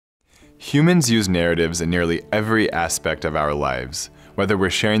Humans use narratives in nearly every aspect of our lives, whether we're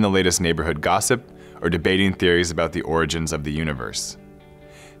sharing the latest neighborhood gossip or debating theories about the origins of the universe.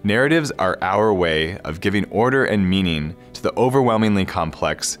 Narratives are our way of giving order and meaning to the overwhelmingly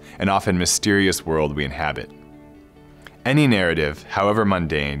complex and often mysterious world we inhabit. Any narrative, however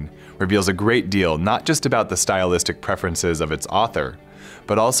mundane, reveals a great deal not just about the stylistic preferences of its author,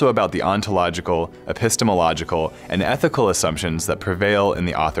 but also about the ontological, epistemological, and ethical assumptions that prevail in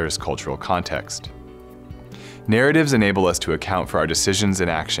the author's cultural context. Narratives enable us to account for our decisions and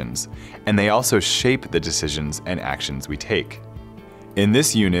actions, and they also shape the decisions and actions we take. In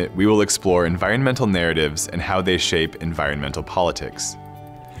this unit, we will explore environmental narratives and how they shape environmental politics.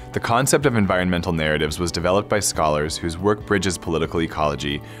 The concept of environmental narratives was developed by scholars whose work bridges political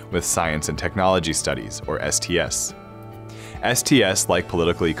ecology with science and technology studies, or STS. STS, like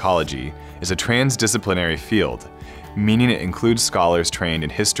political ecology, is a transdisciplinary field, meaning it includes scholars trained in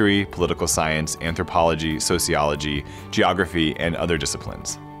history, political science, anthropology, sociology, geography, and other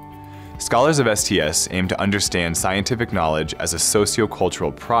disciplines. Scholars of STS aim to understand scientific knowledge as a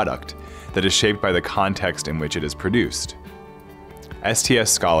socio-cultural product that is shaped by the context in which it is produced.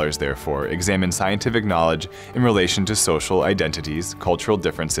 STS scholars, therefore, examine scientific knowledge in relation to social identities, cultural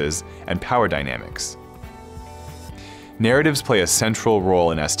differences, and power dynamics. Narratives play a central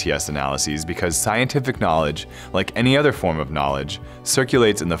role in STS analyses because scientific knowledge, like any other form of knowledge,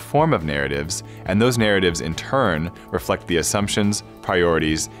 circulates in the form of narratives, and those narratives in turn reflect the assumptions,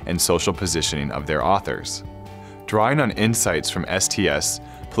 priorities, and social positioning of their authors. Drawing on insights from STS,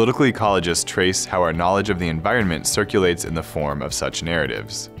 political ecologists trace how our knowledge of the environment circulates in the form of such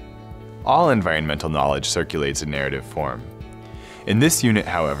narratives. All environmental knowledge circulates in narrative form. In this unit,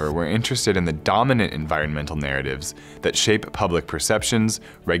 however, we're interested in the dominant environmental narratives that shape public perceptions,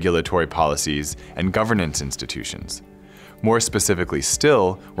 regulatory policies, and governance institutions. More specifically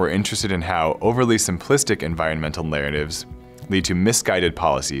still, we're interested in how overly simplistic environmental narratives lead to misguided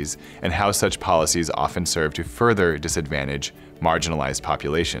policies and how such policies often serve to further disadvantage marginalized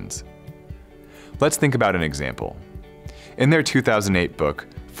populations. Let's think about an example. In their 2008 book,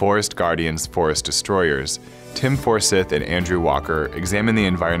 Forest Guardians, Forest Destroyers, Tim Forsyth and Andrew Walker examine the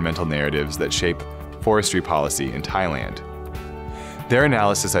environmental narratives that shape forestry policy in Thailand. Their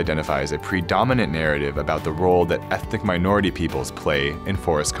analysis identifies a predominant narrative about the role that ethnic minority peoples play in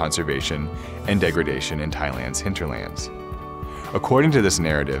forest conservation and degradation in Thailand's hinterlands. According to this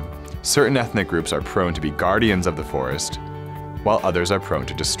narrative, certain ethnic groups are prone to be guardians of the forest, while others are prone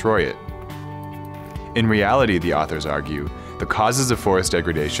to destroy it. In reality, the authors argue, the causes of forest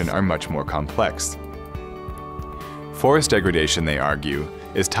degradation are much more complex. Forest degradation, they argue,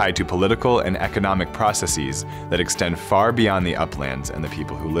 is tied to political and economic processes that extend far beyond the uplands and the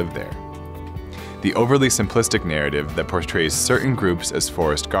people who live there. The overly simplistic narrative that portrays certain groups as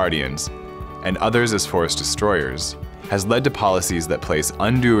forest guardians and others as forest destroyers has led to policies that place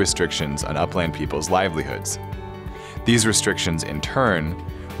undue restrictions on upland people's livelihoods. These restrictions, in turn,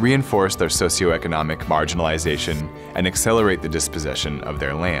 reinforce their socioeconomic marginalization and accelerate the dispossession of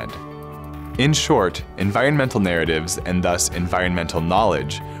their land. In short, environmental narratives, and thus environmental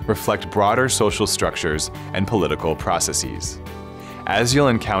knowledge, reflect broader social structures and political processes. As you'll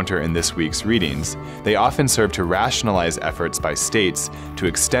encounter in this week's readings, they often serve to rationalize efforts by states to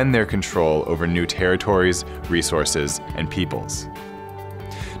extend their control over new territories, resources, and peoples.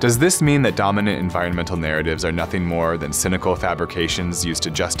 Does this mean that dominant environmental narratives are nothing more than cynical fabrications used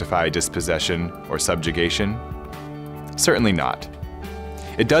to justify dispossession or subjugation? Certainly not.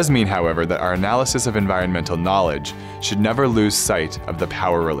 It does mean, however, that our analysis of environmental knowledge should never lose sight of the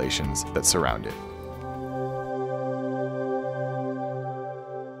power relations that surround it.